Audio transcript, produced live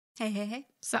Hey.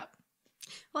 Sup?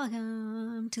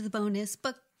 Welcome to the bonus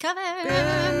book cover.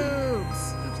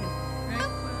 Boobs.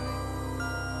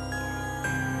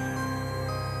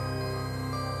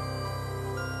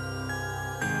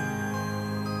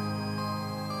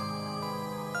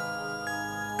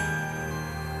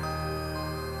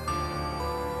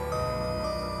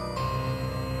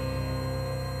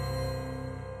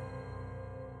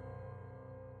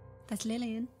 That's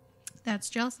Lillian.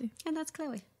 That's Chelsea. And that's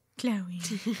Chloe. Chloe.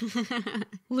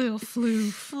 Little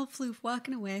floof. Little floof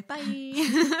walking away. Bye.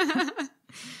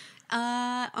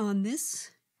 On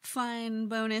this fine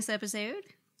bonus episode,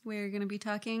 we're going to be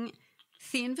talking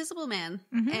The Invisible Man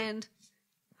and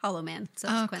Hollow Man.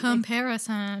 A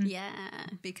comparison. Yeah,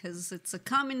 because it's a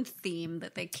common theme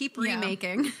that they keep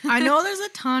remaking. I know there's a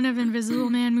ton of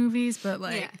Invisible Man movies, but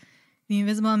The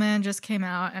Invisible Man just came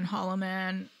out, and Hollow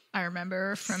Man, I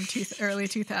remember from early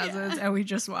 2000s, and we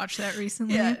just watched that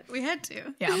recently. Yeah, we had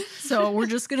to. Yeah, so we're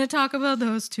just going to talk about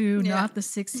those two, not the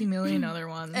 60 million other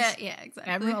ones. Yeah,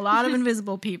 exactly. A lot of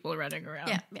invisible people running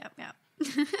around. Yeah.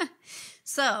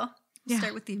 So, we'll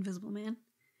start with The Invisible Man.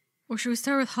 Or should we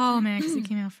start with Hollow Man because it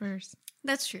came out first?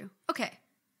 That's true. Okay.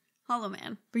 Hollow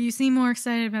Man. But you seem more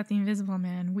excited about The Invisible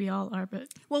Man. We all are, but...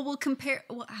 Well, we'll compare...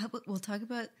 We'll talk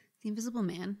about The Invisible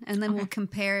Man, and then we'll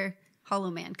compare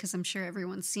Hollow Man, because I'm sure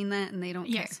everyone's seen that and they don't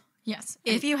care. Yes.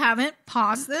 If you haven't,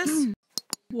 pause this.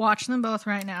 Watch them both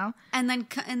right now. And then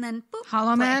boop,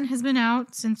 Hollow Man has been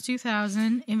out since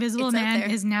 2000. Invisible Man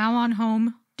is now on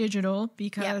home digital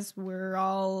because we're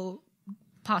all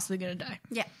possibly going to die.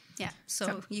 Yeah.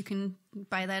 So you can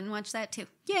buy that and watch that too.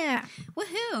 Yeah.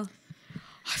 Woohoo.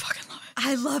 I fucking love it.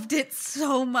 I loved it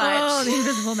so much. Oh, The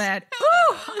Invisible Man.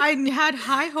 Ooh, I had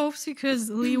high hopes because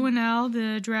Lee Winnell,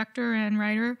 the director and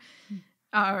writer,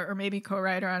 or maybe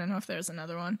co-writer, I don't know if there's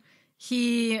another one.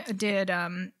 He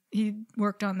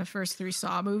worked on the first 3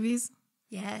 Saw movies.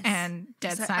 Yes. And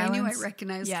Dead Silence. I knew I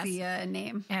recognized the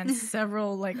name. And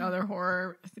several other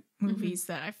horror movies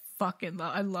that I fucking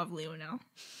love. I love Lee Winnell.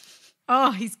 Oh,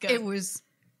 he's good. It was,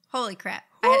 holy crap.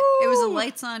 It was a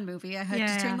lights on movie. I had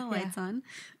to turn the lights on.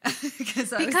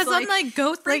 because I'm like,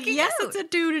 ghost, yes, out. It's a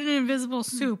dude in an invisible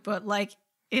suit, but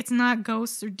it's not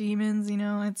ghosts or demons,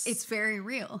 it's very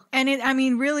real.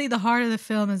 And really the heart of the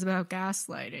film is about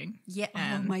gaslighting. Yeah.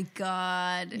 Oh my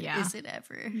God. Yeah. Is it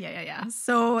ever? Yeah.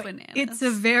 So Bananas. It's a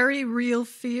very real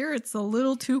fear. It's a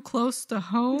little too close to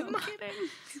home. No kidding.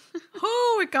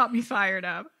 Oh, it got me fired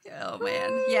up. Oh,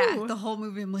 man. Ooh. Yeah, the whole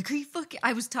movie, I'm like, are you fucking...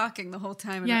 I was talking the whole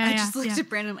time, and I just looked at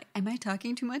Brandon, I'm like, am I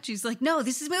talking too much? He's like, no,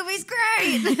 this movie's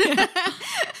great!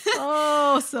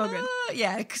 Oh, so good.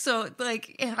 So,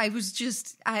 I was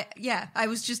just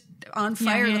on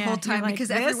fire the whole time because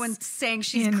everyone's saying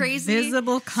she's crazy.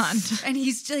 Invisible cunt. And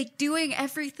he's, doing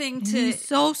everything to... He's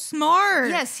so smart.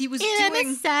 Yes, he was I'm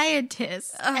a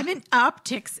scientist. I'm an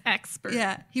optics expert.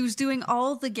 Yeah, he was doing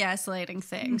all the gaslighting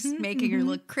things, making her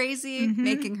look crazy,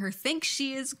 making her think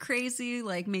she is crazy,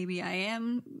 like maybe I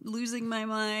am losing my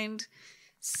mind,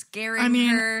 scaring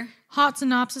her. Hot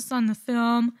synopsis on the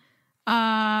film.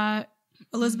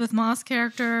 Elizabeth Moss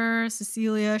character,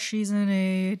 Cecilia, she's in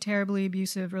a terribly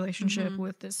abusive relationship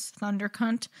with this thunder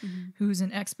cunt who's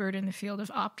an expert in the field of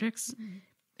optics.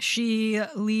 She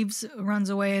runs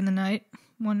away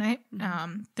one night,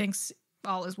 thinks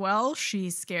all is well.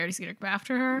 She's scared he's going to go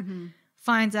after her.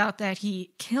 Finds out that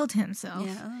he killed himself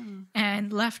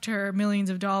and left her millions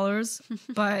of dollars,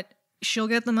 but she'll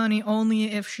get the money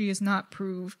only if she is not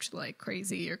proved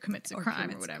crazy or commits a crime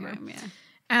or whatever.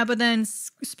 But then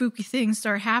spooky things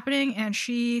start happening, and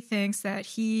she thinks that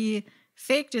he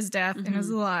faked his death and is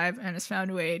alive and has found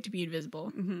a way to be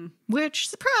invisible. Which,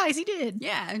 surprise, he did.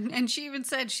 Yeah, and she even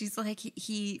said, she's like,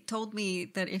 he told me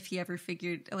that if he ever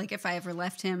figured, if I ever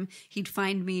left him, he'd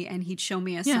find me and he'd show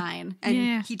me a sign.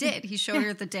 And he did. He showed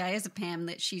her the diazepam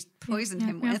that she poisoned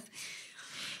him with.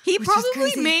 He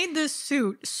probably made this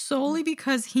suit solely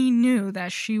because he knew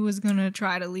that she was going to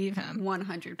try to leave him.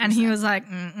 100%. And he was like,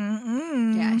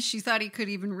 Yeah, she thought he could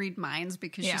even read minds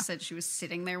because she said she was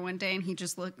sitting there one day and he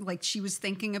just looked like she was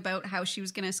thinking about how she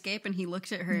was going to escape. And he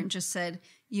looked at her and just said,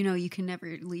 you can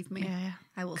never leave me. Yeah.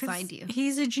 I will find you.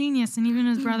 He's a genius. And even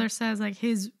his brother says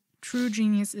his true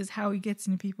genius is how he gets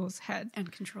into people's head.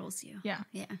 And controls you. Yeah.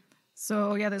 Yeah.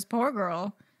 So, this poor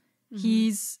girl...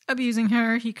 He's abusing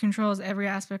her. He controls every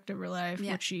aspect of her life,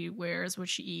 what she wears, what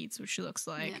she eats, what she looks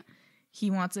like. Yeah.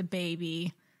 He wants a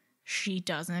baby. She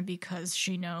doesn't because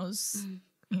she knows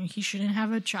he shouldn't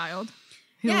have a child.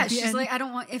 She's like, I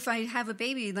don't want, if I have a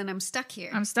baby, then I'm stuck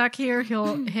here.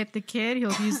 He'll hit the kid.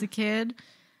 He'll abuse the kid.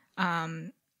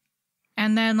 And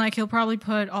then he'll probably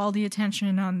put all the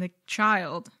attention on the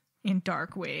child in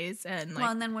dark ways. And like,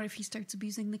 well, and then what if he starts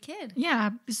abusing the kid?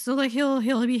 Yeah, so like he'll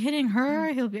be hitting her,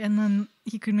 and then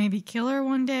he could maybe kill her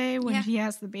one day when he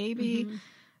has the baby.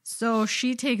 So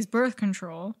she takes birth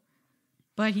control,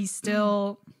 but he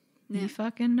still he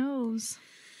fucking knows.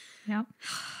 Yep.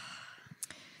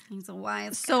 He's a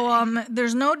wise guy. So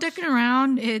there's no dicking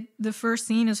around. The first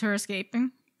scene is her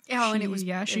escaping. Oh,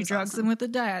 and she drugs him with the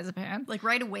diazepam. Like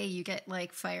right away, you get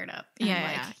like fired up.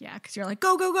 Yeah, because you're like,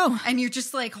 go, and you're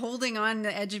just like holding on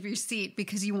the edge of your seat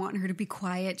because you want her to be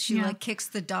quiet. She like kicks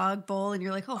the dog bowl, and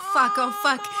you're like, oh fuck.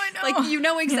 Like you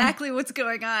know exactly what's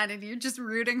going on, and you're just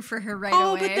rooting for her right away.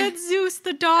 Oh, but then Zeus,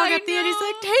 the dog, at the end, he's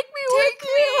like, take me with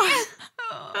you.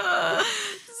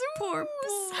 Poor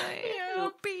boy,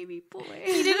 little baby boy.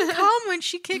 He didn't come when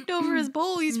she kicked over his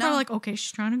bowl. He's probably like, okay,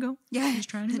 she's trying to go. Yeah, she's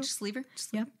trying to go. Just leave her.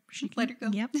 She let her go.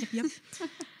 Yep.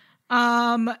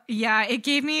 Yeah,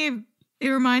 it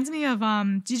reminds me of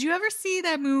did you ever see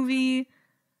that movie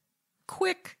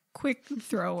Quick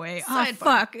Throwaway?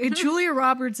 Fuck. Julia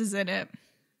Roberts is in it.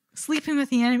 Sleeping with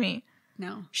the Enemy.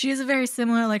 No. She is a very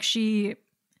similar, like she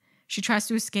tries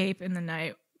to escape in the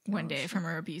night one day from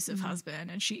her abusive husband,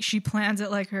 and she plans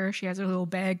it like her. She has her little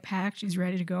bag packed. She's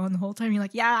ready to go, and the whole time you're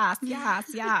like, yes,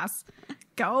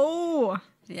 go.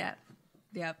 Yeah.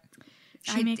 Yep.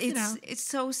 She makes it out. It's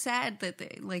so sad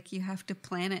that like you have to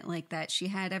plan it like that. She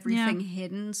had everything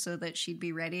hidden so that she'd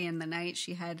be ready in the night.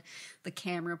 She had the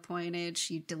camera pointed.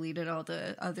 She deleted all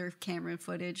the other camera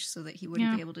footage so that he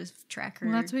wouldn't be able to track her.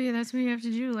 Well, that's what you have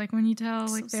to do. Like when you tell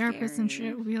like therapists and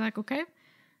shit, we'll be like, okay,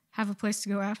 have a place to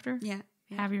go after. Yeah.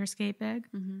 Have your escape bag.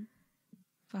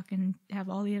 Fucking have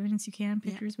all the evidence you can,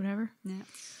 pictures, whatever. Yeah.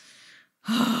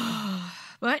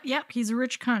 But he's a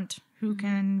rich cunt who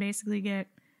can basically get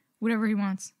whatever he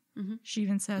wants. She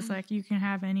even says like, you can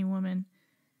have any woman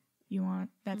you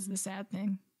want. That's the sad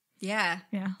thing. Yeah.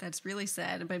 That's really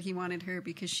sad. But he wanted her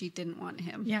because she didn't want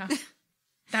him. Yeah.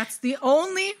 That's the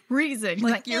only reason.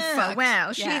 Like you're fucked.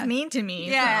 Wow, she's mean to me.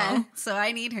 Yeah. So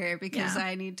I need her because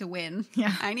I need to win.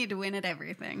 Yeah. I need to win at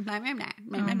everything. Oh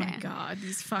my God,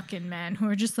 these fucking men who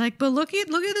are just like, but look at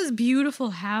this beautiful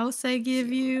house I give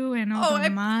you and all the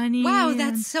money. Wow,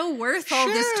 that's so worth all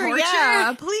this torture.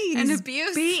 Yeah, please. And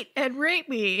abuse. Beat and rape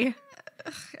me.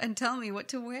 And tell me what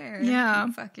to wear.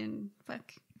 Yeah. Fucking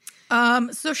fuck.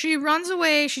 So she runs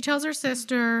away. She tells her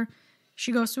sister.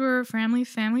 She goes to her family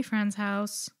friend's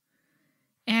house.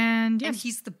 And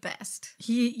he's the best.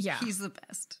 He's the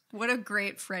best. What a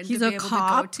great friend he's to be a able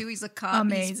cop. to go to. He's a cop.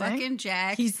 Amazing. He's fucking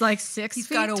jacked. He's like 6 He's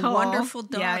feet got a tall. wonderful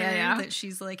daughter Yeah. that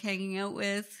she's like hanging out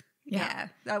with. Yeah.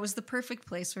 That was the perfect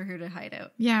place for her to hide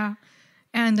out. Yeah.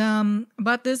 And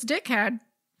but this dickhead,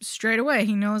 straight away,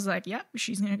 he knows like, yep,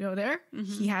 she's gonna go there.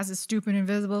 He has a stupid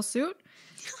invisible suit.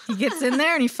 He gets in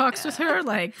there and he fucks with her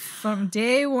like from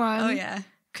day one. Oh yeah.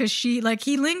 Cause he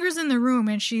lingers in the room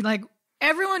and she like,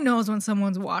 everyone knows when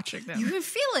someone's watching them. You can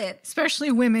feel it. Especially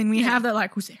women. We have that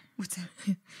like, who's there? What's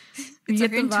that? We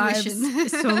get the intuition. vibes.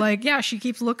 So like, she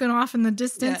keeps looking off in the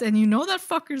distance and you know that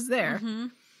fucker's there.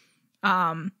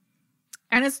 And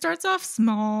it starts off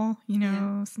small, you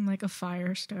know, some like a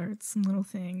fire starts, some little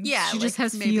things. Yeah. She just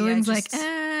has feelings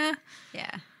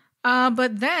Yeah.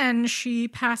 But then she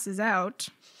passes out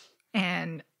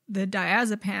and the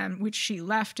diazepam, which she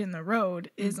left in the road,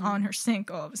 is on her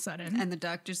sink all of a sudden. And the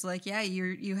doctor's like,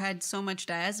 you had so much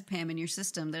diazepam in your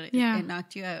system that it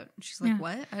knocked you out. And she's like,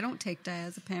 what? I don't take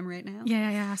diazepam right now.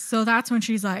 Yeah. So that's when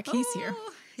she's like, he's here.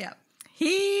 Yeah.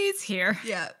 He's here.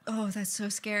 Yeah. Oh, that's so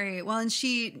scary. Well, and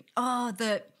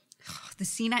the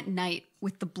scene at night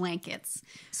with the blankets.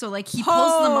 So like he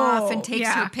pulls them off and takes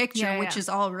her picture, which is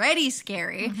already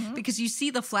scary because you see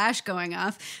the flash going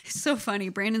off. It's so funny.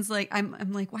 Brandon's like,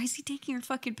 I'm like, why is he taking her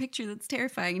fucking picture? That's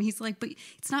terrifying. And he's like, but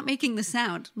it's not making the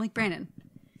sound. I'm like, Brandon,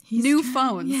 new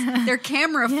phones. They're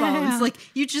camera phones. Like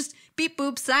you just beep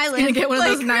boop silent. He's gonna get one of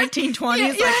those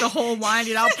 1920s, like the whole wind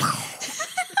it up.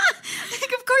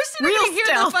 Of course you're going to hear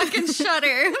the fucking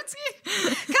shutter.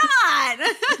 Come on.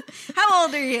 How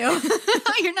old are you?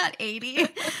 You're not 80.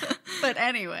 But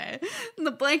anyway,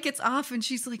 the blanket's off and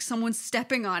she's like, someone's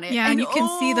stepping on it. Yeah, and you can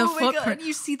see the footprint. God,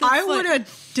 you see the I would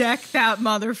have decked that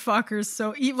motherfucker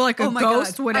so evil, like a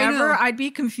ghost, God, whatever. I'd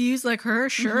be confused like her,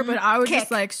 sure, but I would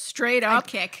just like straight up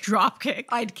drop kick.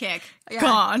 I'd kick. Yeah.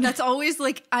 Gone. That's always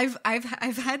like I've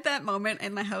had that moment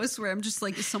in the house where I'm just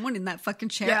like, is someone in that fucking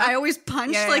chair? Yeah. I always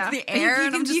punch like the air,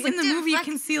 and I'm just like, in the movie you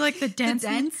can see like the dents.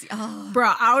 Oh.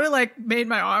 Bro, I would have like made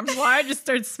my arms wide, just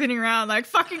started spinning around, like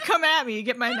fucking come at me,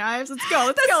 get my knives, let's go.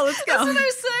 That's what I was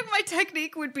saying. My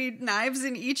technique would be knives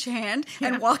in each hand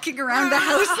and walking around the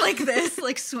house like this,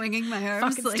 like swinging my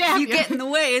arms. Fucking like you get in the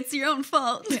way, it's your own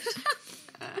fault.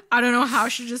 I don't know how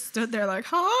she just stood there like,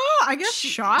 I guess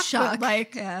shocked. But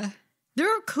like,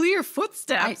 there are clear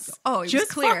footsteps. It was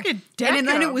just clear. Fucking and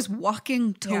then it was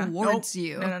walking towards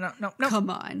you. No. Come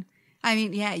on. I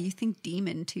mean, yeah, you think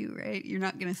demon too, right? You're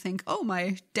not going to think, oh,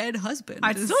 my dead husband.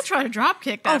 I'd still try to drop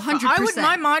kick that. 100%.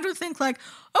 My mind would think like,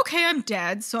 okay, I'm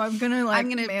dead, so I'm going to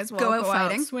may as well go out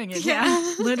fighting. Swinging.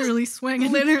 Yeah. Literally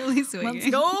swinging. Let's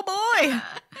go, boy.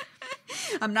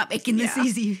 I'm not making this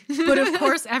easy. But of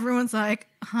course, everyone's like,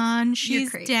 hon,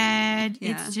 she's dead.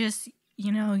 Yeah. It's just,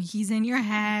 he's in your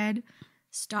head.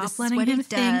 Stop letting him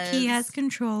think he has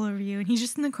control over you. And he's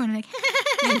just in the corner like,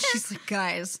 and she's like,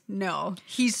 guys, no.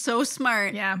 He's so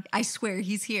smart. Yeah. I swear,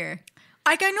 he's here.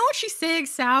 Like, I know what she's saying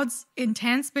sounds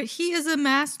intense, but he is a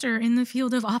master in the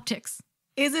field of optics.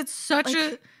 Is it such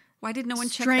a why did no one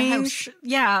strange, check the house?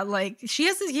 Yeah, like, he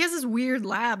has this weird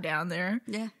lab down there.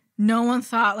 Yeah. No one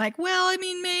thought like, well, I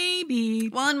mean, maybe.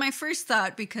 Well, and my first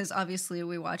thought, because obviously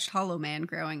we watched Hollow Man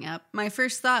growing up, my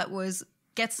first thought was,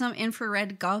 get some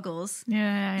infrared goggles.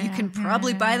 Yeah. You can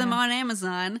probably buy them on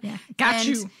Amazon. Yeah. Got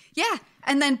you. Yeah.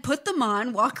 And then put them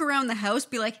on, walk around the house,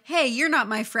 be like, hey, you're not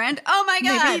my friend. Oh my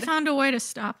God. Maybe he found a way to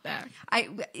stop that.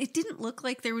 It didn't look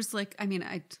like there was like, I mean,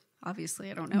 obviously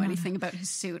I don't know anything about his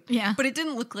suit. Yeah. But it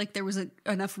didn't look like there was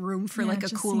enough room for like a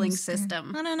cooling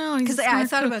system. I don't know. Because I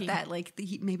thought about that. Like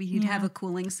maybe he'd have a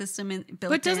cooling system built in.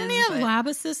 But doesn't he have lab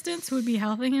assistants who would be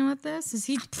helping him with this?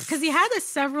 Because he had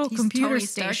several computer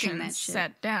stations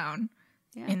set down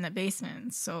in the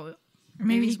basement. So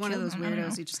maybe he's one of those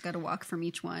weirdos. You just got to walk from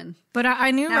each one. But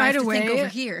I knew right away. Think over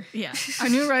here. Yeah, I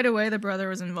knew right away the brother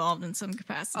was involved in some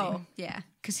capacity. Oh yeah,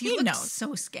 because he looked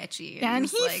so sketchy. Yeah, and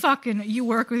he fucking. You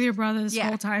work with your brother this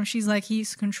whole time. She's like,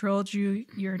 he's controlled you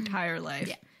your entire life.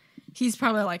 Yeah, he's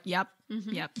probably like, yep.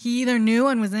 He either knew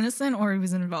and was innocent or he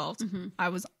was involved.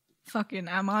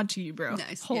 I'm on to you, bro.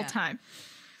 Nice. Whole time.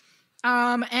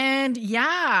 And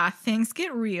things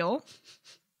get real.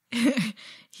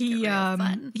 He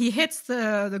hits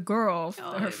the girl,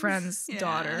 her friend's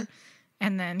daughter,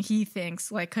 and then he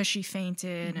thinks like because she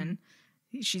fainted and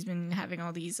she's been having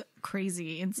all these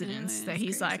crazy incidents that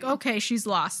he's like, okay, she's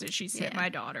lost it. She's hit my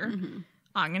daughter.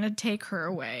 I'm gonna take her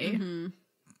away.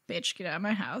 Bitch, get out of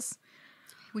my house.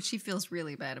 Which he feels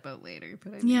really bad about later.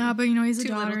 But but he's a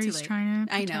daughter. He's trying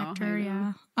to protect her.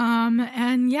 Yeah.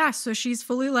 And so she's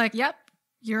fully like, yep,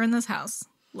 you're in this house.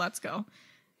 Let's go.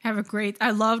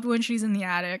 I loved when she's in the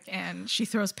attic and she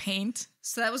throws paint.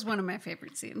 So that was one of my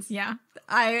favorite scenes. Yeah.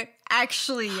 I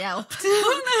actually yelped.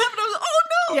 Oh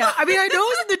no! Yeah, I mean, I know it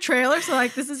was in the trailer, so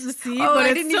like this is the scene,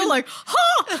 but it's still like,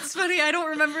 That's funny. I don't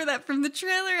remember that from the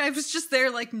trailer. I was just there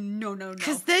like, no.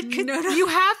 Because you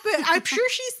have, but I'm sure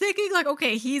she's thinking like,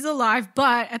 okay, he's alive,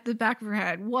 but at the back of her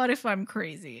head, what if I'm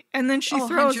crazy? And then she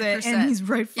throws 100%. It and he's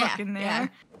right fucking there. Yeah.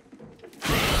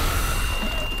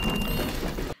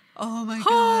 Oh my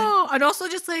God. And also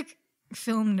just like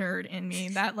film nerd in me,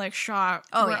 that like shot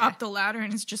we're up the ladder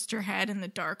and it's just her head in the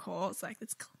dark hole. It's like,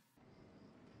 that's cool.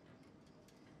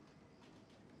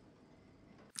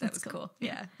 That was cool.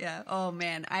 Yeah. Oh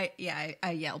man, I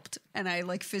yelped and I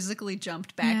like physically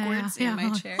jumped backwards in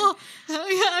my chair. Oh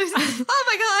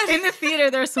my God! In the theater,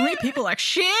 there's so many people like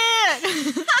shit.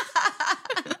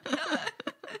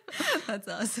 That's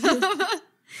awesome.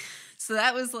 So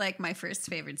that was like my first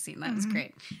favorite scene. That was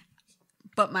great.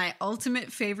 But my ultimate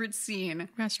favorite scene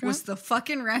was the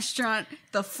fucking restaurant,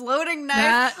 the floating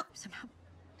knife. Somehow,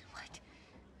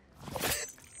 what?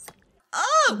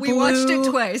 Oh, we watched it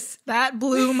twice. That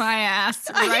blew my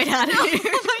ass right out of here.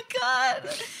 Oh my God.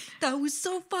 That was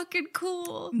so fucking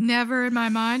cool. Never in my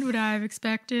mind would I have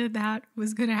expected that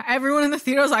was going to happen. Everyone in the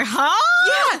theater was like,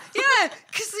 huh? Yeah.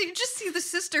 Because you just see the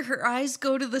sister, her eyes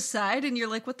go to the side and you're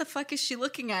like, what the fuck is she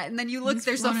looking at? And then you look,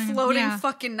 there's a floating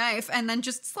fucking knife and then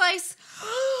just slice.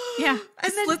 Yeah.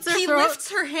 And then he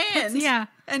lifts her hand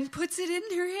and puts it in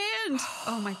her hand.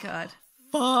 Oh my God.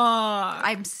 Fuck.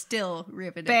 I'm still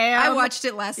riveted. I watched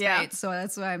it last night, so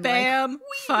that's why I'm like,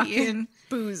 fucking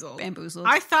boozled. Bamboozled.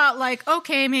 I thought like,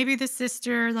 okay, maybe the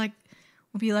sister like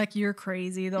will be like, you're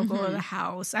crazy. They'll go to the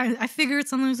house. I figured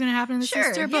something was going to happen to the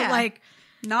sister, but like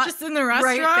not just in the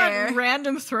restaurant, right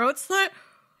random throat slit.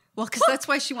 Well, because that's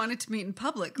why she wanted to meet in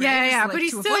public, right? Yeah, like, but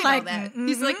he's still like, that.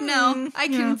 He's like, no, I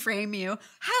can frame you.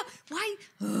 How? Why?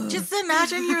 Just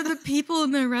imagine you're the people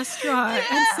in the restaurant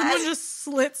and someone just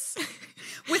slits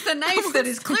with a knife that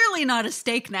is clearly not a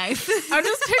steak knife. I'm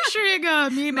just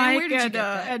picturing me, Mike,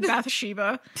 and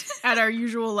Bathsheba at our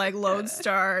usual like Lone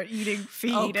Star eating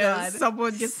feed as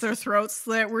someone gets their throat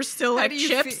slit. We're still like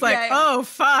chips, oh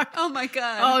fuck, oh my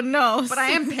God, oh no. But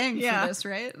I am paying for this,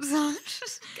 right? So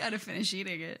just gotta finish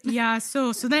eating it. Yeah,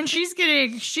 so then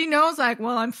she knows like,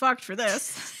 well, I'm fucked for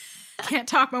this. Can't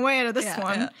talk my way out of this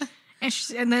one. Yeah.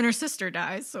 And then her sister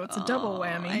dies, so it's a double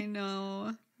whammy. I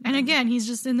know. And again, he's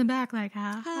just in the back like,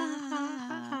 ha, ha, ha,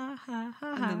 ha, ha,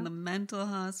 ha. And then the mental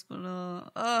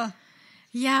hospital. Oh.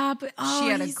 Yeah, but she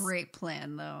had a great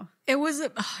plan, though. It was,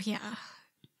 yeah.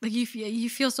 Like, you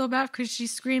feel so bad because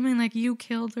she's screaming like you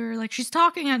killed her. Like, she's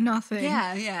talking at nothing.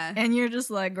 Yeah, yeah. And you're just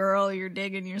like, girl, you're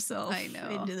digging yourself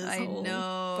into this hole. I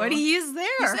know. But he is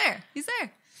there. He's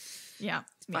there. Yeah.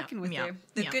 He's fucking with her.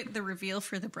 The reveal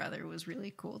for the brother was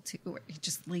really cool, too. Where he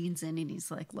just leans in and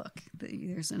he's like, look,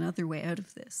 there's another way out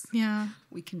of this. Yeah.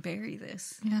 We can bury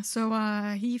this. Yeah, so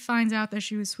he finds out that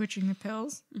she was switching the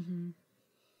pills. Mm-hmm.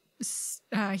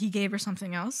 He gave her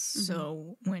something else. Mm-hmm.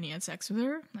 So when he had sex with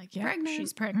her, like,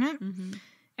 she's pregnant. Mm-hmm.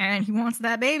 And he wants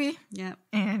that baby. Yeah.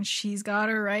 And she's got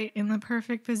her right in the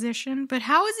perfect position. But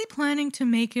how is he planning to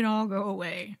make it all go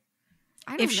away?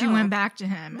 I don't know. If she went back to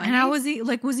him. Money? And how was he,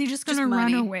 like, was he just going to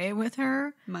run away with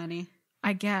her? Money.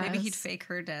 I guess. Maybe he'd fake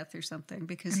her death or something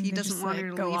because he doesn't want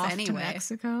her to leave anyway. To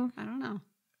Mexico? I don't know.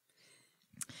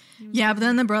 Yeah, but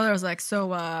then the brother was like, so,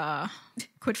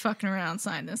 quit fucking around,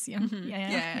 sign this. Yeah. Mm-hmm.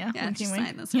 Yeah, just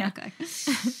sign this. Yeah. Okay.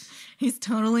 He's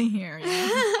totally here.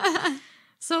 Yeah.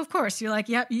 So, of course, you're like,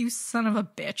 yep, you son of a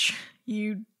bitch.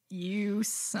 You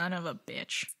son of a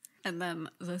bitch. And then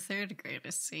the third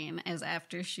greatest scene is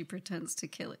after she pretends to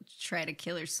try to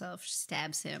kill herself, she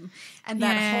stabs him. And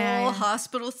that whole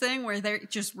hospital thing where they're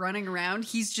just running around,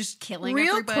 he's just killing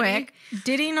everybody. Real quick,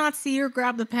 did he not see her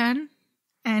grab the pen?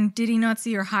 And did he not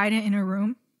see her hide it in her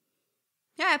room?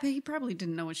 Yeah, but he probably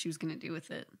didn't know what she was going to do with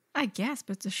it. I guess,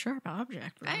 but it's a sharp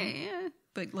object. Right? Yeah,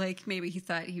 but like maybe he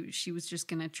thought she was just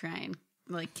going to try and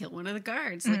like kill one of the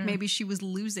guards. Like maybe she was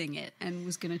losing it and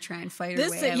was going to try and fight her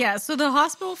way out. Yeah, so the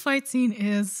hospital fight scene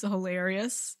is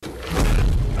hilarious.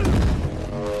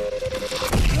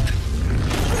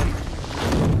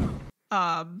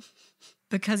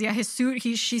 Because his suit,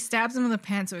 she stabs him in the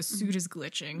pen, so his suit is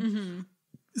glitching. Mm-hmm.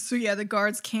 So yeah, the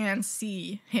guards can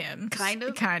see him. Kind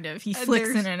of. He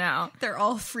flicks in and out. They're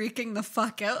all freaking the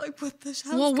fuck out. Like, what the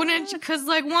hell? Well, wouldn't you? Because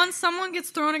like once someone gets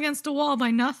thrown against a wall by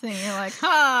nothing, you're like,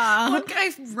 ha. One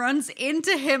guy runs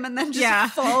into him and then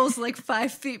just falls like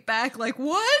 5 feet back. Like,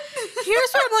 what?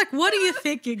 Here's where I'm like, what are you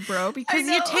thinking, bro? Because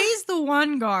you tase the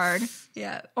one guard.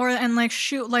 Yeah. And like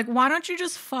shoot, like why don't you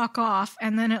just fuck off?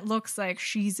 And then it looks like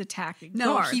she's attacking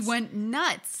guards. No, he went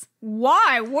nuts.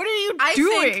 Why? What are you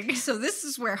doing? So this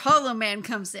is where Hollow Man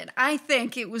comes in. I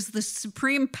think it was the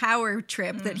supreme power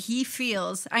trip that he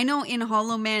feels. I know in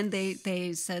Hollow Man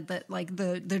they said that like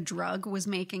the drug was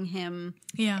making him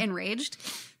enraged.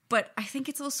 But I think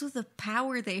it's also the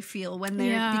power they feel when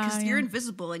they're because you're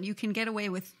invisible and you can get away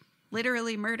with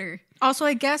literally murder. Also,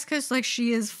 I guess because like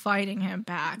she is fighting him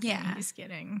back. Yeah, he's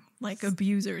getting like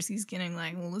abusers. He's getting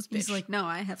like, well, this bitch. He's like, no,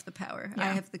 I have the power. Yeah. I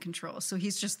have the control. So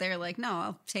he's just there, like, no,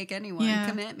 I'll take anyone.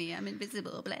 Come at me. I'm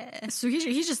invisible. Blah. So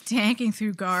he's just tanking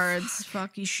through guards.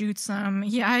 Fuck, he shoots them.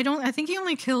 Yeah, I think he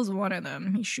only kills one of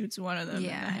them. He shoots one of them. in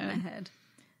the head.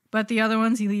 But the other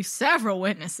ones, he leaves several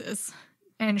witnesses.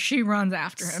 And she runs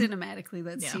after him. Cinematically,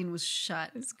 that scene was shot.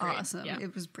 It's awesome. Yeah.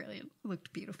 It was brilliant. It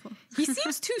looked beautiful. He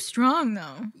seems too strong,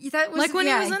 though. That was, like when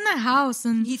he was in the house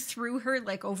and he threw her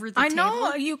like over the table. I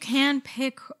know you can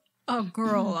pick a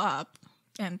girl up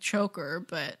and choke her,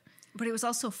 but it was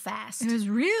also fast. It was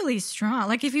really strong.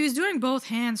 Like if he was doing both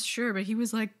hands, sure, but he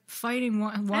was like fighting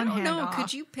one hand off. I don't know.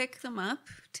 Could you pick them up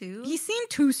too? He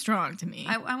seemed too strong to me.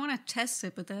 I want to test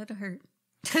it, but that'd hurt.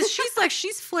 Because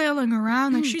she's flailing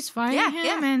around, like she's fighting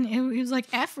him, and it was like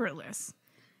effortless.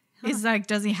 It's like,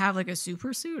 does he have like a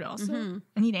super suit also?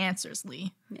 And he answers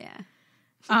Lee. Yeah.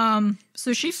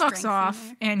 So she fucks off,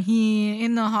 and he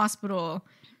in the hospital.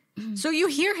 So you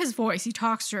hear his voice. He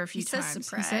talks to her a few times.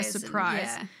 He says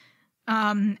surprise.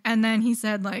 And then he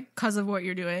said like, because of what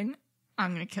you're doing,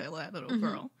 I'm gonna kill that little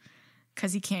girl.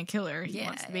 Because he can't kill her. He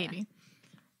wants the baby.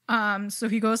 So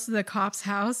he goes to the cop's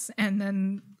house, and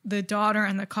then the daughter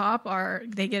and the cop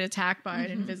they get attacked by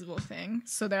an invisible thing.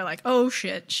 So they're like, oh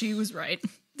shit, she was right.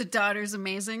 The daughter's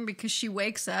amazing because she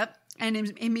wakes up and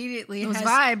immediately has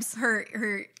vibes, her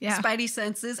spidey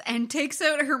senses, and takes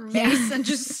out her mace and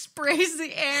just sprays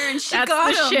the air, and she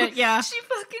got him. Shit, yeah. She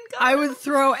fucking got him. I would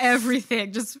throw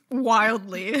everything just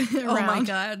wildly around. Oh my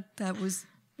God. That was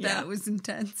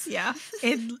intense. Yeah.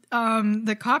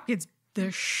 The cop gets the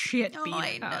shit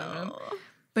beat out of him.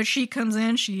 But she comes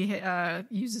in, she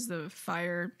uses the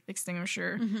fire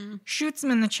extinguisher, shoots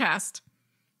him in the chest.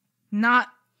 Not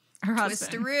her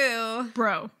husband. Twisteroo.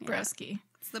 Broski.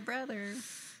 It's the brother.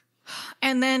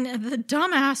 And then the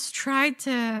dumbass tried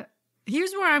to...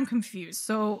 Here's where I'm confused.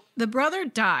 So the brother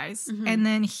dies, and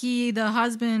then the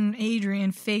husband,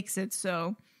 Adrian, fakes it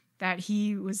so that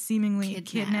he was seemingly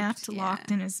kidnapped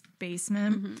locked in his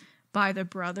basement by the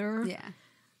brother. Yeah.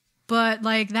 But,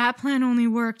 like, that plan only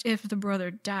worked if the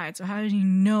brother died. So how did he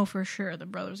know for sure the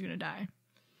brother was going to die?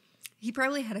 He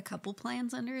probably had a couple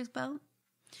plans under his belt.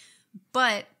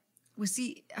 But was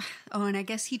he... Oh, and I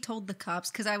guess he told the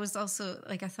cops, because I was also,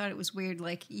 like, I thought it was weird,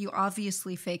 like, you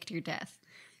obviously faked your death.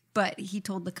 But he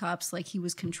told the cops, like, he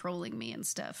was controlling me and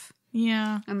stuff.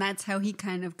 Yeah. And that's how he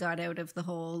kind of got out of the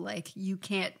whole, like, you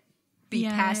can't be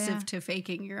passive to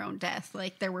faking your own death.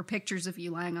 Like, there were pictures of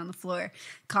you lying on the floor.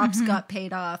 Cops got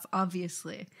paid off,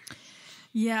 obviously.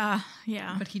 Yeah,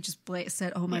 yeah. But he just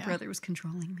said, oh, my brother was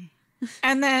controlling me.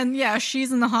 And then,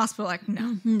 she's in the hospital like,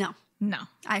 no.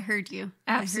 I heard you.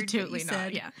 Absolutely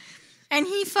not, yeah. And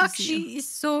he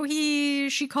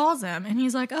she calls him, and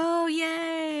he's like, oh,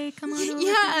 yay, come on over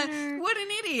here. What an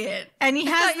idiot. And he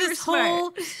has this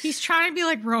whole, he's trying to be,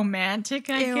 like, romantic,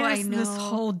 I guess. I know. This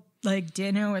whole, like,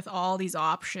 dinner with all these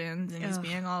options, and he's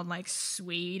being all, like,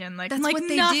 sweet, and, like, that's like what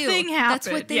they nothing do. happened. That's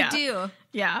what they do.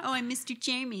 Yeah. Oh, I'm Mr.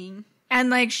 Charming. And,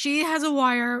 like, she has a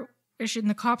wire, and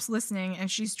the cop's listening,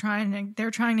 and they're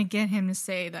trying to get him to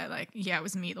say that, like, yeah, it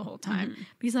was me the whole time. But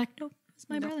he's like, nope. It's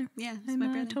my brother. Yeah, I'm my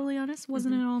brother. Totally honest.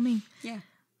 Wasn't it all me? Yeah.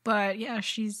 But yeah,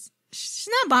 she's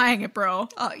not buying it, bro.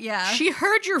 Oh, yeah. She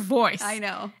heard your voice. I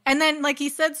know. And then, like, he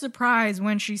said surprise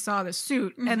when she saw the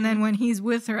suit. And then when he's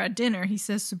with her at dinner, he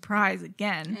says surprise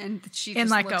again. And she in,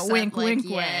 just like, looks a wink, up, like, wink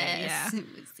yes, way. Yeah. It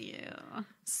was you.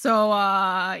 So,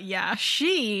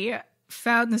 she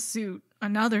found the suit,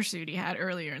 another suit he had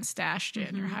earlier, and stashed it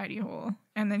in her hidey hole.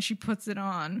 And then she puts it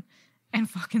on. And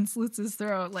fucking slits his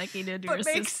throat like he did to her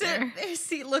sister. But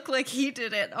makes it look like he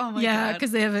did it. Oh, my God. Yeah,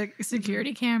 because they have a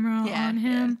security camera on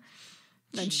him.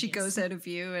 Then she goes out of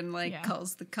view and, like,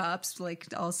 calls the cops, like,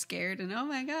 all scared. And, oh,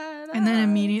 my God. And then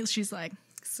immediately she's like,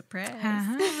 surprise.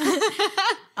 I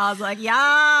was like,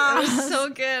 yeah. It was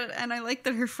so good. And I like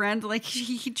that her friend, like,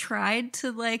 he tried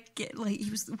to, like, get, like, he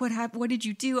was, what happened? What did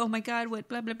you do? Oh, my God. What,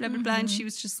 blah, blah, blah, blah, blah. And she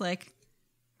was just like,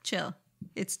 chill.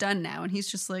 It's done now. And he's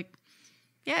just like,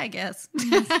 yeah, I guess.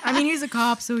 I mean, he's a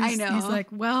cop, so I know. He's like,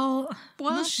 well,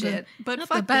 shit. But not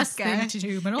fuck the best this guy. thing to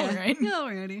do, but all right.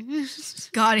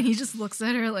 Alrighty. God, and he just looks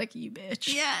at her like, you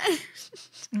bitch. Yeah.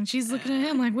 And she's looking at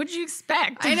him like, what'd you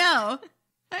expect? I know.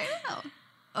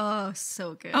 Oh,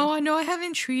 so good. Oh, I know I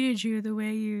haven't treated you the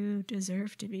way you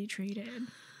deserve to be treated.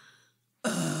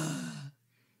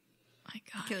 My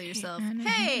God, kill yourself.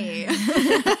 Hey.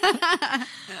 I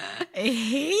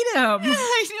hate him.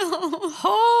 I know.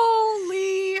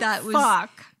 Holy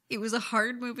fuck. It was a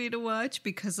hard movie to watch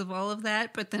because of all of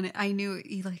that, but then I knew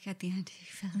he, like, at the end he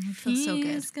felt so good.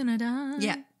 He's gonna die.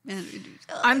 Yeah.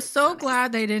 I'm so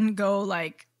glad they didn't go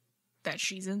like that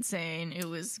she's insane. It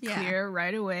was clear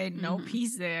right away. Nope,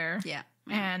 he's there. Yeah.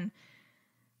 And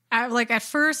at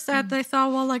first I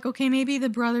thought, well, like, okay, maybe the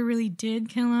brother really did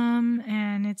kill him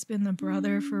and it's been the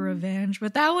brother for revenge,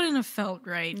 but that wouldn't have felt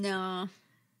right. No.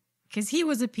 Because he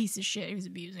was a piece of shit. He was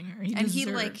abusing her. He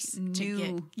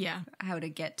knew how to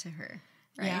get to her.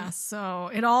 Right? Yeah,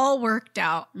 so it all worked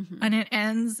out. And it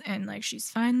ends and, like, she's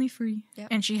finally free. Yep.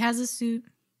 And she has a suit.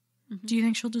 Do you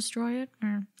think she'll destroy it?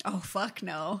 Or? Oh, fuck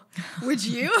no. Would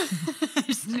you?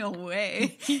 There's no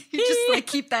way. You just, like,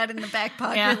 keep that in the back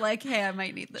pocket, like, hey, I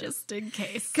might need this. Just in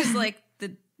case. Because, like,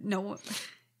 the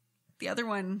other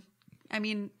one, I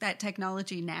mean, that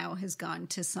technology now has gone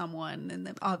to someone, and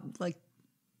like,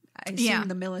 I assume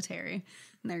the military,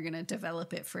 and they're going to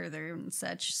develop it further and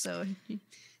such, so...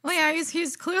 Well, yeah,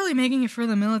 he's clearly making it for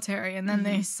the military, and then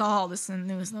they saw all this in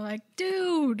the news, and they're like,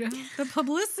 dude, the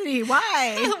publicity,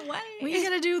 why? Why? We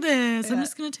gotta do this. Yeah. I'm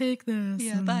just gonna take this.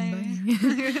 Yeah, bye.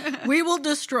 We will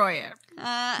destroy it.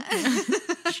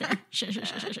 Sure.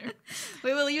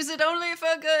 We will use it only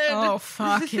for good. Oh,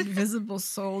 fuck, invisible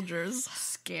soldiers.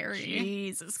 Scary.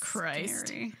 Jesus Christ.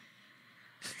 Scary.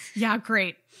 Yeah,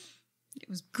 great. It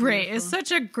was great. beautiful. It's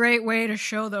such a great way to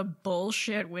show the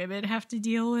bullshit women have to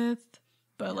deal with.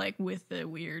 But, like, with the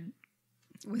weird,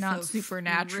 not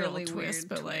supernatural really twist,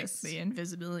 but, twist. like, the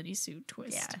invisibility suit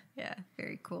twist. Yeah.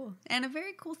 Very cool. And a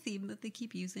very cool theme that they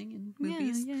keep using in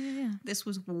movies. Yeah. This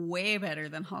was way better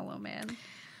than Hollow Man.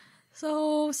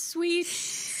 So sweet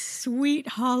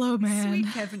Hollow Man. Sweet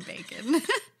Kevin Bacon.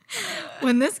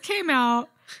 When this came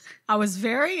out, I was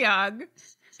very young.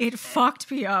 It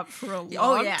fucked me up for a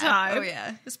long time. Oh,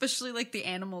 yeah. Especially, like, the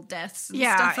animal deaths and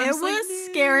stuff. stuff. It was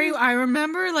scary. I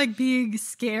remember, like, being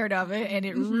scared of it, and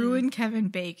it ruined Kevin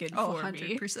Bacon for 100%.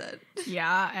 me.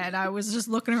 Yeah, and I was just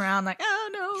looking around like, oh,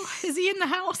 no, is he in the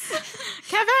house?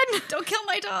 Kevin! Don't kill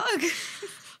my dog!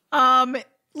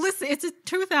 Listen, it's a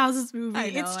 2000s movie.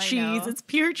 It's cheese. It's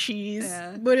pure cheese.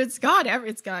 Yeah. But it's got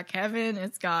Kevin.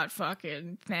 It's got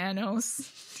fucking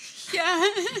Thanos. Yeah.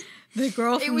 The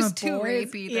girl from it was the too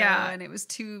boys. rapey, though, and it was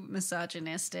too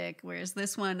misogynistic, whereas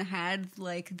this one had,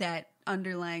 like, that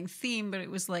underlying theme, but it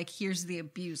was like, here's the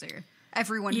abuser.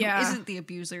 Everyone who isn't the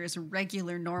abuser is a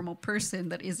regular, normal person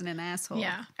that isn't an asshole.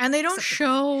 Yeah. And they don't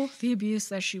show the abuse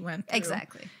that she went through.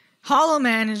 Exactly. Hollow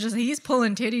Man is just, he's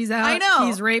pulling titties out. I know.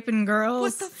 He's raping girls.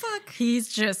 What the fuck?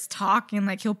 He's just talking,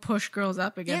 like, he'll push girls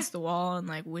up against the wall and,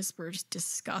 like, whisper just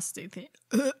disgusting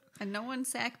things. And no one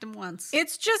sacked him once.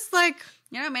 It's just like...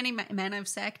 You know how many men I've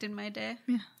sacked in my day?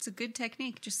 Yeah. It's a good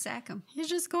technique. Just sack them. He's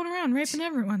just going around raping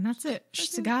everyone. That's it.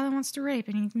 Just a guy that wants to rape,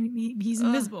 and he's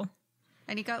invisible.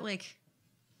 And he got, like...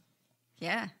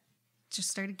 Yeah. Just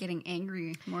started getting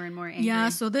angry, more and more angry. Yeah,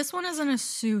 so this one isn't a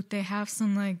suit. They have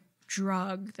some, like,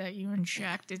 drug that you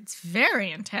inject. It's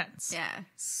very intense. Yeah.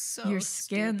 So your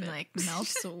skin stupid. Like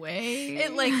melts away.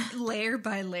 It like layer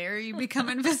by layer you become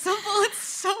invisible. It's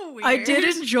so weird. I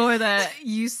did enjoy that.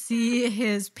 You see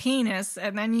his penis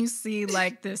and then you see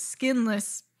like the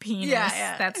skinless penis.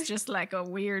 Yeah. That's just like a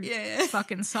weird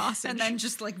fucking sausage. And then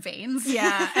just like veins.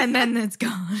 Yeah. And then it's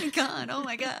gone. Gone. Oh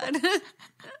my God.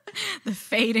 The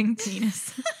fading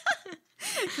penis.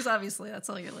 Because obviously that's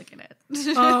all you're looking at.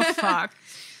 Oh fuck.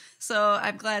 So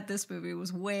I'm glad this movie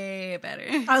was way better.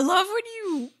 I love when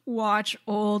you watch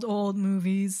old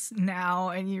movies now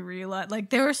and you realize,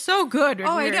 like, they were so good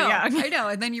when we were young. I know.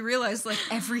 And then you realize, like,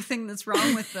 everything that's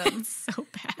wrong with them. It's so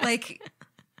bad. Like,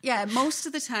 yeah, most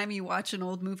of the time you watch an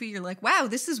old movie, you're like, wow,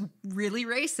 this is really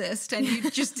racist. And you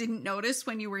just didn't notice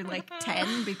when you were, like,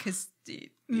 10 because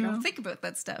you don't think about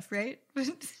that stuff, right? But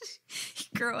you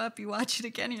grow up, you watch it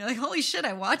again, and you're like, holy shit,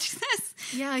 I watched this.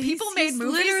 Yeah, people made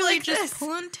movies literally like just this.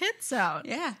 Pulling tits out.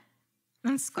 Yeah.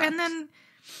 And then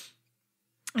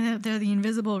they're the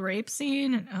invisible rape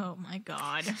scene, and oh my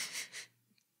God.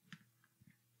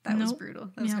 That was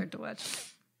brutal. That was hard to watch.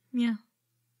 Yeah.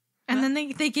 And then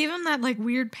they gave him that like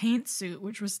weird paint suit,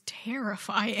 which was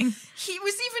terrifying. He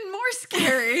was even more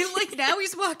scary. Like now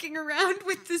he's walking around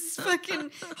with this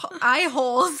fucking eye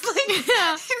holes, like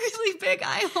really big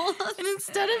eye holes. And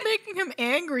instead of making him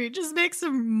angry, it just makes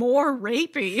him more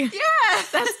rapey. Yeah,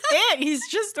 that's it. He's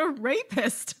just a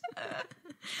rapist.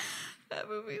 That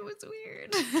movie was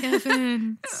weird.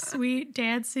 Kevin, sweet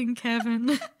dancing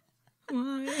Kevin.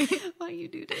 Why you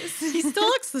do this? He still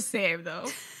looks the same though.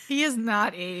 He is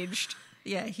not aged.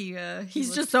 Yeah,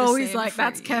 he's just always like,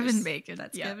 that's Kevin Bacon.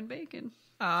 That's Kevin Bacon.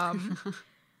 Yeah,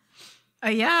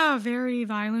 very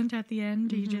violent at the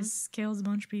end. He just kills a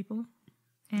bunch of people.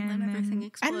 And then everything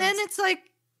explodes. And then it's like,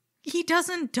 he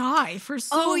doesn't die for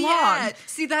so long. Yeah.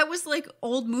 See, that was like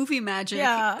old movie magic.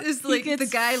 Yeah. It's like the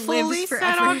guy lives forever.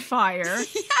 Set on fire.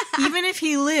 Even if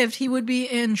he lived, he would be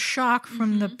in shock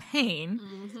from the pain.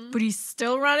 But he's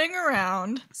still running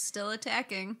around. Still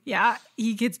attacking. Yeah.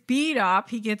 He gets beat up.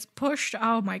 He gets pushed.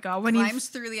 Oh my God. When climbs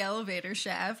through the elevator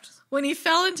shaft. When he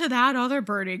fell into that other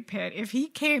burning pit, if he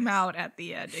came out at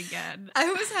the end again.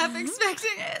 I was half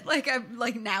expecting it.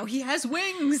 Like now he has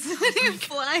wings and he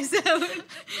flies out.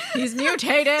 He's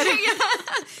mutated. Yeah.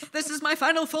 This is my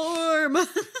final form.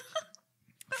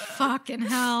 Fucking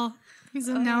hell.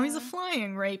 Now he's a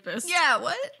flying rapist. Yeah,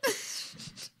 what?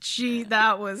 Gee,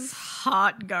 that was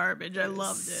hot garbage. I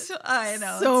loved it. I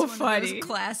know. So it's funny. One of those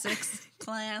classics.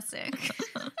 Classic.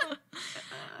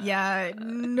 Yeah,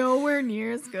 nowhere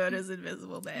near as good as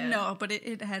Invisible Man. No, but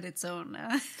it had its own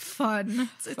fun.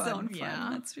 Its own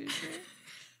fun, that's for sure.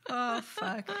 Oh,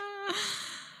 fuck.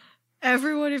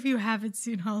 Everyone, if you haven't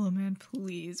seen Hollow Man,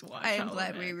 please watch I am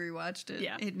glad we rewatched it.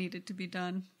 Yeah. It needed to be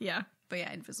done. Yeah. But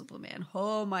yeah, Invisible Man.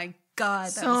 Oh my God.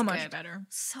 That so was much good. better.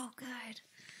 So good.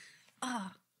 Oh,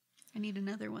 I need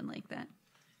another one like that.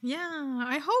 Yeah.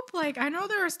 I hope, I know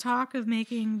there was talk of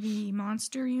making the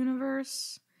monster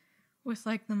universe with,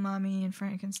 the Mummy and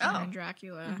Frankenstein and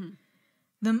Dracula.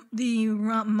 Mm-hmm. The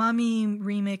Mummy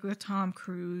remake with Tom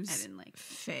Cruise I didn't like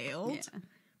failed. Yeah.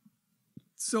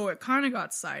 So it kind of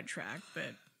got sidetracked,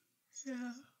 but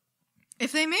yeah.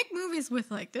 If they make movies with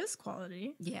this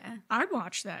quality, I'd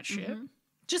watch that shit. Mm-hmm.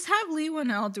 Just have Lee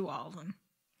Winnell do all of them.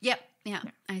 Yep. Yeah.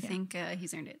 I think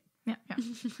he's earned it. Yeah.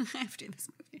 After this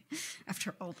movie.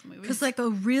 After all the movies. Because a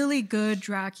really good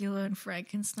Dracula and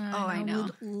Frankenstein. Oh, I know. I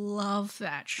would love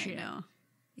that shit. I know.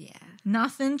 Yeah.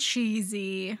 Nothing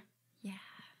cheesy. Yeah.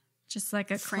 Just a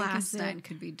Frankenstein classic.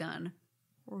 Could be done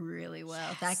really well.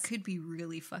 Yes. That could be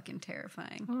really fucking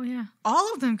terrifying. Oh yeah.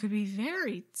 All of them could be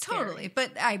very scary. Totally.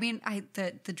 But I mean,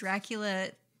 the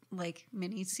Dracula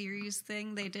mini series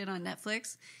thing they did on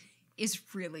Netflix is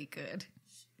really good.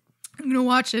 I'm gonna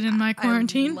watch it in my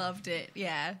quarantine. I loved it.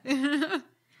 Yeah.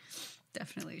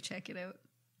 Definitely check it out.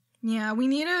 Yeah, we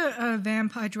need a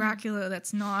vampire Dracula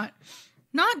that's not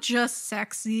just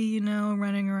sexy, you know,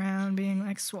 running around being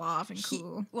like suave and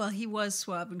cool. He was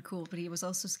suave and cool, but he was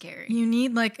also scary. You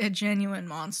need like a genuine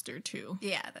monster too.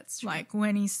 Yeah, that's true. Like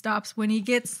when he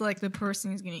gets like the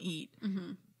person he's gonna eat,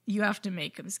 you have to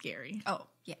make him scary. Oh,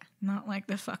 yeah. Not like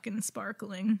the fucking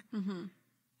sparkling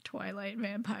Twilight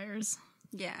vampires.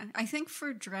 Yeah, I think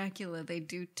for Dracula, they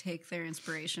do take their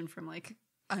inspiration from like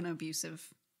an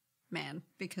abusive man,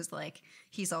 because like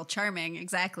he's all charming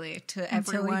exactly to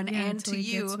everyone and to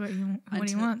you. What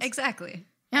he wants. Exactly.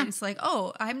 Yeah. And it's like,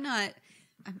 oh, I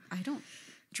don't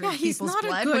drink he's people's not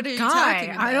blood. A good what are you guy. talking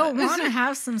about? I don't want to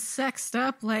have some sexed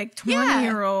up like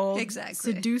 20-year-old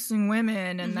seducing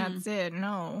women and that's it.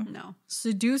 No.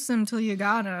 Seduce him till you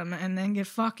got him and then get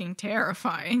fucking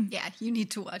terrifying. Yeah, you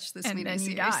need to watch this and miniseries. then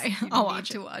you die. I'll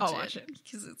watch it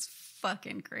because it's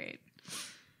fucking great.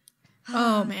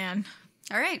 Oh man.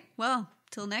 All right. Well,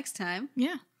 till next time.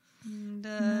 Yeah. And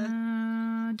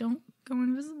don't go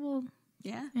invisible.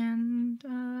 Yeah. And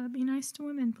be nice to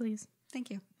women, please. Thank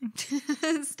you.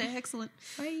 Stay excellent.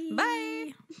 Bye.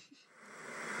 Bye.